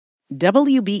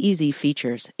WBEZ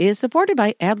Features is supported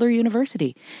by Adler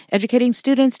University, educating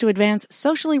students to advance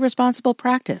socially responsible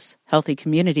practice, healthy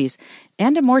communities,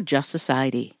 and a more just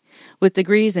society. With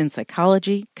degrees in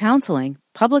psychology, counseling,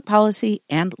 public policy,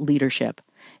 and leadership.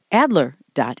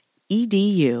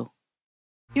 Adler.edu.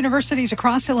 Universities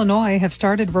across Illinois have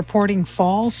started reporting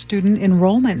fall student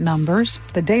enrollment numbers.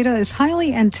 The data is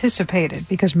highly anticipated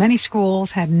because many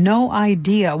schools had no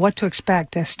idea what to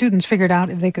expect as students figured out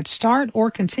if they could start or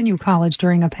continue college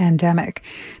during a pandemic.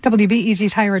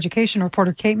 WBEZ's higher education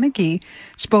reporter Kate McGee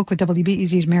spoke with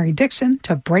WBEZ's Mary Dixon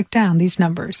to break down these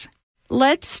numbers.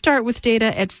 Let's start with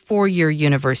data at four-year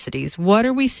universities. What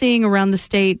are we seeing around the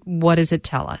state? What does it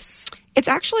tell us? It's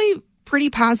actually pretty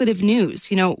positive news.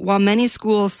 While many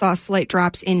schools saw slight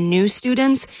drops in new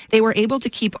students, they were able to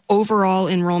keep overall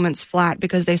enrollments flat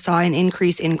because they saw an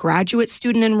increase in graduate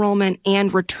student enrollment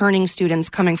and returning students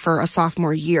coming for a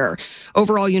sophomore year.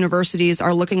 Overall, universities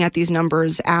are looking at these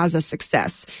numbers as a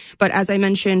success. But as I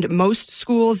mentioned, most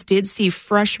schools did see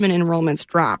freshman enrollments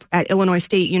drop. At Illinois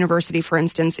State University, for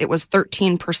instance, it was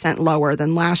 13% lower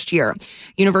than last year.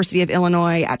 University of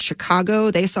Illinois at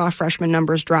Chicago, they saw freshman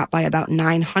numbers drop by about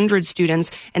 900 students,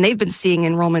 and they've been seeing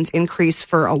enrollments increase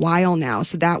for a while now.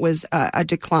 So that was a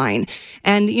decline.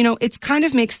 And, it kind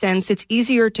of makes sense. It's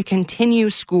easier to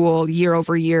continue school year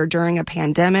over year during a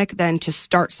pandemic than to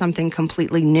start something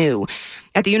completely new.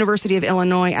 At the University of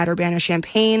Illinois at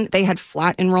Urbana-Champaign, they had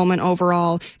flat enrollment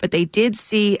overall, but they did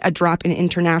see a drop in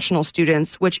international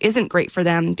students, which isn't great for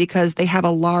them because they have a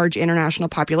large international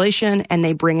population and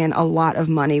they bring in a lot of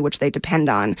money, which they depend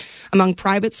on. Among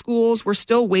private schools, we're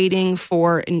still waiting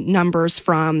for numbers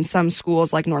from some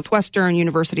schools like Northwestern,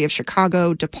 University of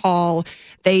Chicago, DePaul.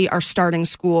 They are starting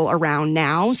school around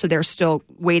now, so they're still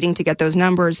waiting to get those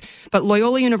numbers. But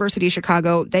Loyola University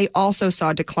Chicago, they also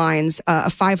saw declines, a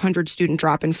 500 student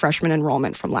drop in freshman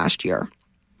enrollment from last year.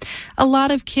 A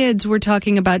lot of kids were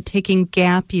talking about taking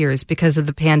gap years because of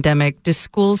the pandemic. Do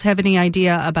schools have any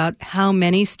idea about how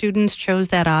many students chose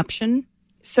that option?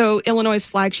 So Illinois'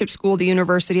 flagship school, the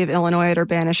University of Illinois at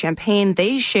Urbana-Champaign,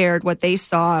 they shared what they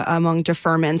saw among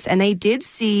deferments, and they did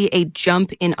see a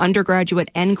jump in undergraduate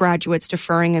and graduates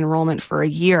deferring enrollment for a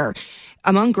year.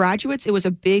 Among graduates, it was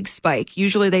a big spike.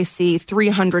 Usually they see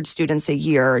 300 students a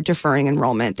year deferring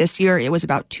enrollment. This year, it was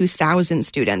about 2,000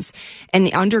 students.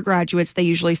 And undergraduates, they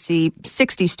usually see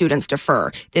 60 students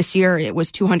defer. This year, it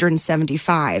was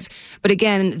 275. But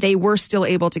again, they were still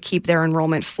able to keep their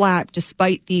enrollment flat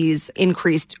despite these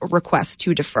increased requests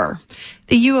to defer.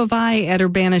 The U of I at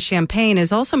Urbana-Champaign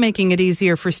is also making it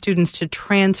easier for students to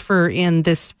transfer in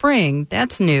this spring.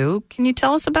 That's new. Can you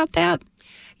tell us about that?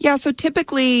 Yeah, so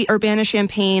typically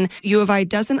Urbana-Champaign, U of I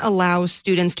doesn't allow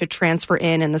students to transfer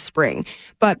in the spring.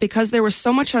 But because there was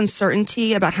so much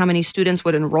uncertainty about how many students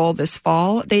would enroll this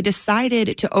fall, they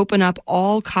decided to open up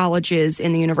all colleges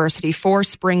in the university for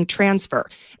spring transfer.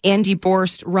 Andy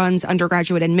Borst runs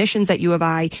undergraduate admissions at U of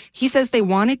I. He says they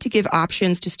wanted to give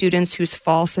options to students whose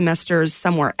fall semesters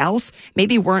somewhere else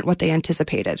maybe weren't what they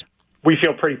anticipated. We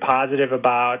feel pretty positive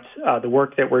about the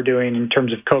work that we're doing in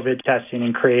terms of COVID testing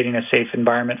and creating a safe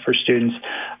environment for students.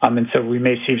 And so we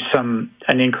may see an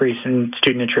increase in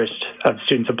student interest of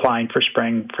students applying for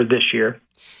spring for this year.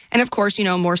 And of course,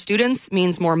 more students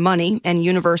means more money, and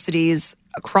universities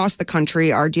across the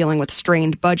country are dealing with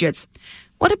strained budgets.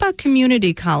 What about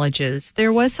community colleges?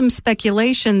 There was some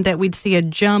speculation that we'd see a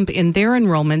jump in their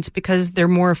enrollments because they're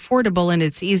more affordable and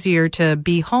it's easier to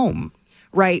be home.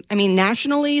 Right.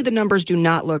 Nationally, the numbers do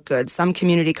not look good. Some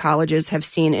community colleges have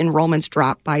seen enrollments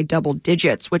drop by double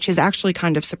digits, which is actually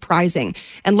kind of surprising.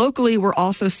 And locally, we're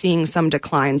also seeing some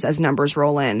declines as numbers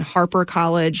roll in. Harper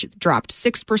College dropped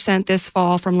 6% this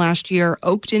fall from last year.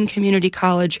 Oakton Community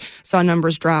College saw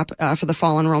numbers drop for the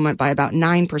fall enrollment by about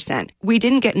 9%. We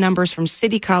didn't get numbers from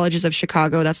City Colleges of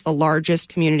Chicago. That's the largest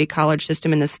community college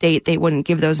system in the state. They wouldn't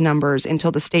give those numbers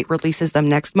until the state releases them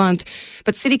next month.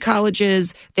 But city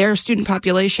colleges, their student population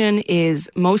is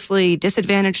mostly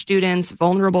disadvantaged students,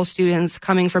 vulnerable students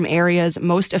coming from areas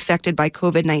most affected by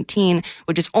COVID-19,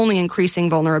 which is only increasing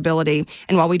vulnerability.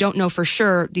 And while we don't know for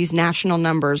sure, these national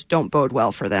numbers don't bode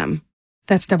well for them.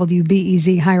 That's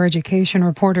WBEZ higher education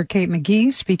reporter Kate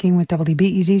McGee speaking with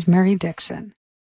WBEZ's Mary Dixon.